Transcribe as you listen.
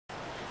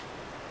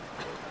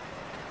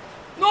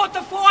0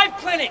 to 5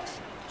 clinics,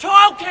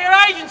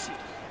 childcare agencies,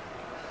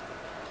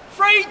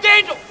 free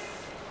dental.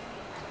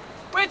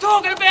 We're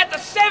talking about the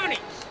 70s.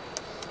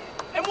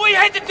 And we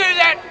had to do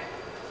that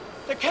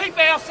to keep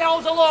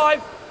ourselves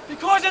alive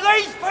because of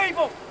these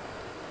people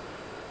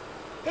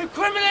who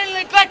criminally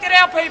neglected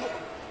our people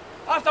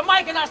after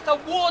making us the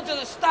wards of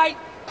the state.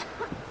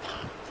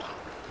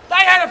 They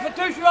had a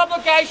fiduciary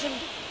obligation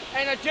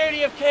and a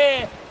duty of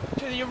care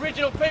to the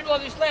original people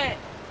of this land.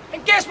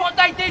 And guess what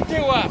they did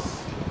to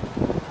us?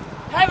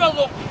 Have a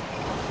look.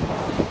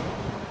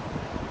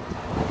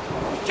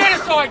 There's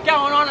genocide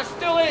going on, it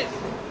still is.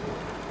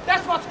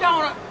 That's what's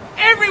going on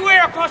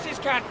everywhere across this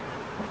country.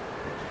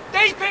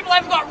 These people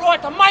haven't got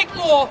right to make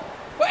law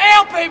for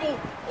our people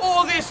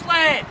or this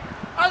land.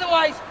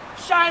 Otherwise,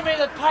 show me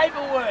the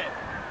paperwork.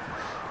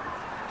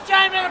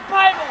 Show me the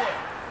paperwork.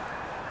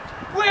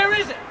 Where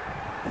is it?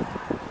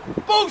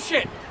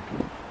 Bullshit.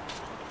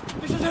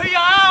 This is who you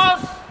are,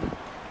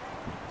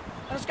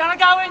 and it's going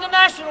to go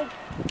international.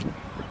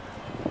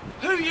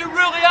 Who you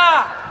really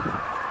are.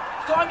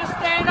 It's time to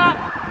stand up.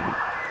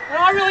 And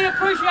I really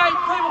appreciate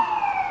people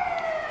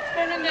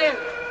spending their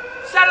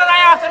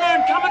Saturday afternoon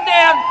coming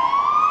down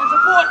and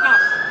supporting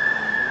us.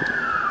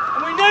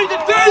 And we need to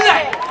do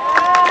that.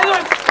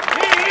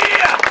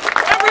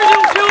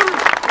 Aboriginal children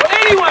or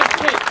anyone's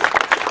kids.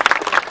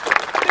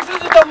 This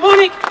is a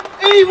demonic,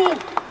 evil,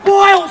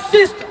 vile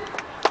system.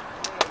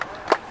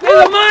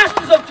 They're the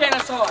masters of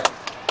genocide.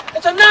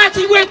 It's a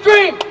Nazi wet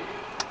dream. Do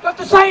you have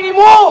to say any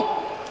more?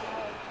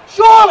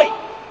 Surely.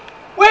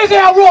 Where's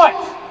our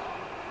rights?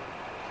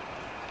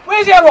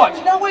 Where's our rights?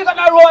 You know we've got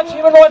no rights,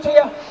 human rights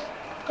here.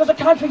 Because the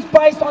country's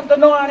based on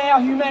denying our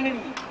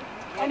humanity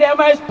and our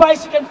most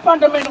basic and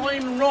fundamental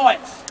human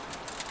rights.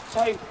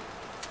 So,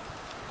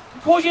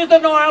 because your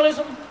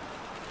denialism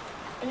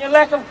and your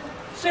lack of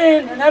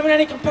sin and having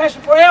any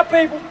compassion for our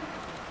people,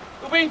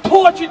 we're being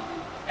tortured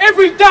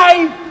every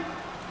day,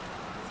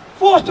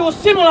 forced to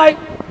assimilate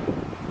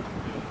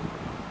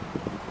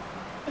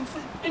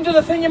into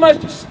the thing you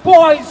most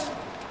despise,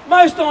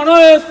 most on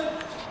earth.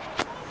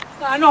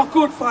 No, not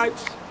good,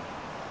 folks.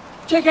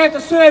 Check out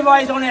the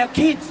surveys on our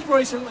kids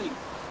recently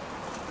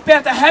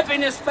about the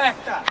happiness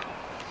factor.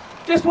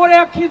 Guess what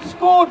our kids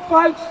scored,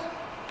 folks?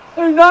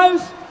 Who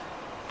knows?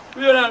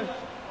 We don't know.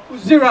 It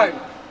was 0.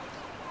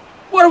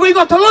 What have we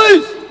got to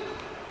lose?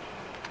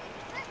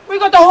 We've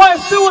got the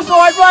highest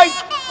suicide rate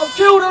of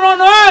children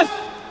on earth.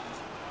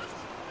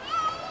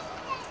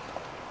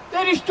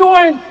 They're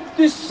destroying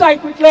this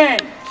sacred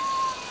land.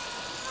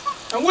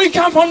 And we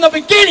come from the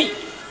beginning.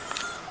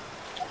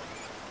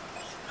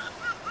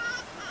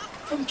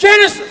 From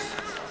Genesis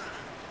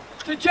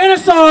to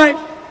genocide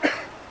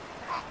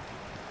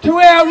to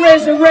our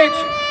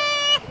resurrection.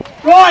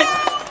 Right,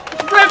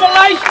 it's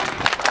Revelation.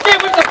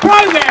 Get with the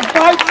program,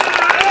 folks.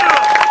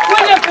 We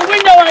left the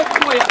window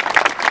open for you.